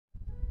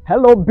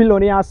Hello,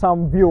 billionaires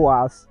and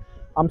viewers.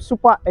 I'm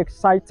super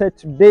excited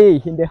today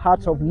in the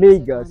heart of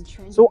Lagos.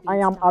 So I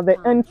am at the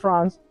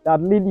entrance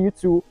that lead you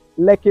to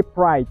Lekki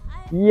Pride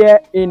here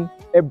in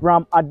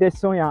Abraham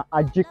Adesoya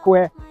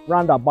Ajiwe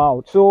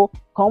roundabout. So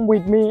come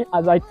with me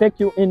as I take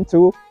you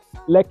into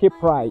Lekki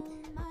Pride.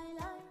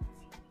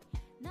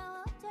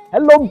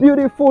 Hello,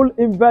 beautiful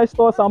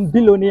investors and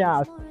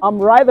billionaires. I'm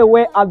right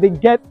away at the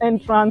gate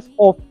entrance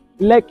of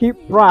Lekki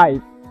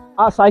Pride.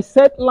 As I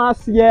said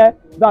last year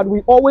that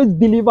we always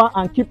deliver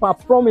and keep our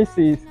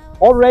promises,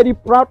 already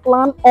proud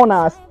land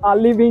owners are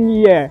living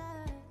here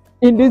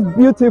in this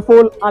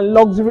beautiful and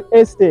luxury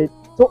estate.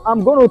 So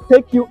I'm going to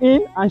take you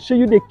in and show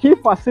you the key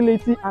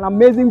facility, an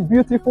amazing,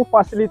 beautiful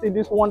facility in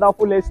this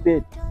wonderful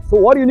estate. So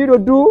what you need to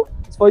do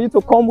is for you to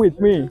come with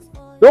me.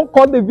 Don't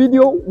cut the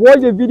video,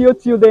 watch the video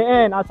till the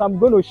end as I'm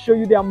going to show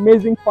you the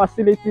amazing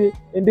facility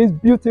in this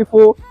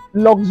beautiful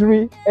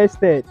luxury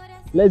estate.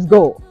 Let's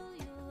go.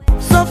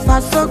 So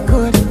far so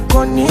good,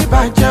 let me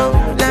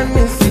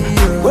see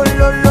you. Oh,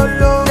 lo, lo,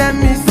 lo. Let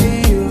me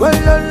see you. Oh,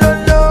 lo, lo,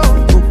 lo.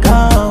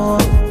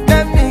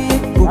 Let me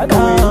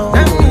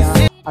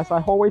see. As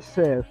I always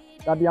say,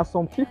 that there are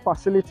some key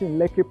facilities in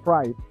Lekki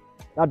Pride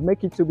that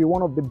make it to be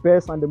one of the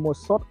best and the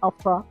most sought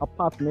after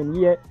apartment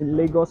here in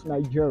Lagos,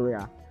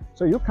 Nigeria.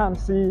 So you can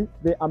see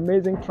the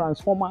amazing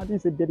transformer.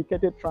 This is a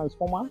dedicated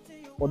transformer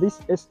for this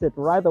estate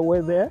right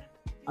away there.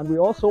 And we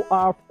also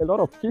have a lot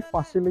of key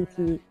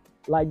facilities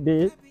like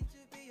the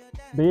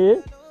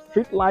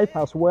street light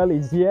as well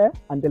is here,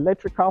 and the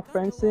electrical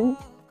fencing,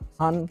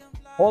 and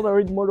all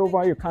the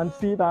moreover you can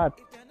see that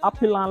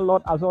happy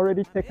landlord has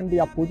already taken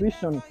their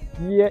position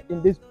here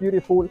in this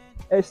beautiful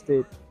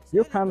estate.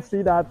 You can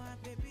see that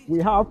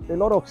we have a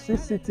lot of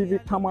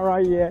CCTV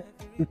camera here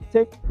to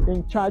take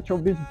in charge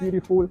of this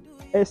beautiful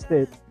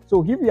estate.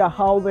 So if you are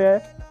out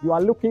there, you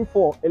are looking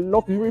for a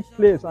luxury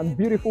place and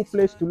beautiful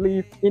place to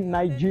live in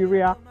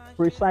Nigeria,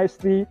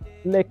 precisely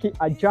Lekki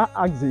Ajah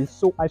axis.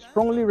 So I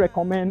strongly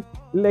recommend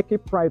Lekki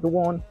Pride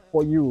I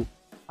for you.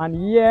 And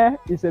here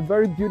is a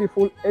very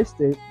beautiful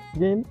estate.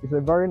 Again, it's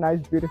a very nice,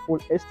 beautiful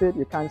estate.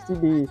 You can see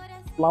the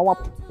flower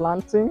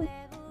planting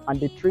and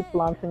the tree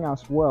planting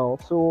as well.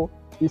 So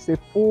it's a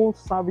full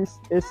service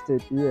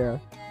estate here.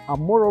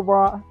 And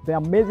moreover, the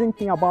amazing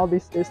thing about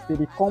this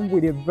estate, it comes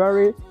with a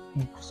very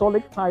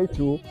solid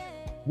title,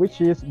 which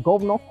is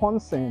governor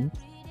consent,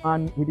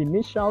 and with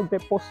initial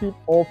deposit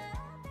of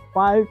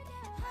 5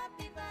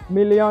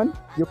 million,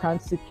 you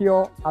can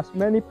secure as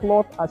many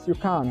plots as you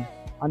can.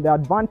 And the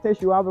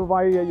advantage you have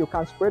over here, you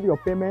can spread your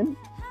payment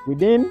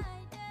within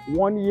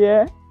 1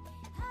 year,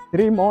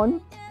 3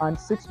 months, and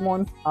 6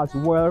 months as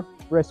well,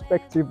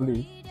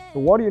 respectively. So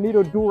what you need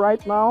to do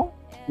right now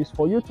is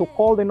for you to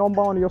call the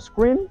number on your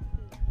screen,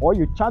 or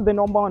you chat the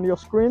number on your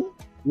screen.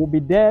 We'll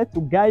be there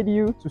to guide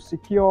you to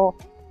secure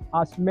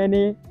as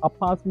many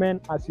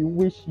apartments as you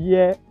wish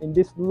here in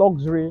this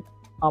luxury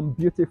and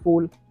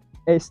beautiful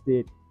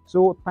estate.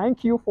 So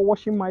thank you for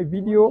watching my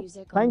video.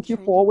 Thank you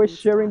for always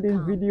sharing this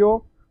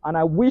video, and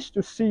I wish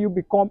to see you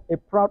become a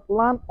proud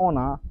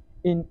landowner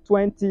in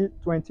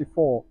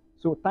 2024.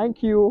 So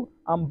thank you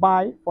and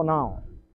bye for now.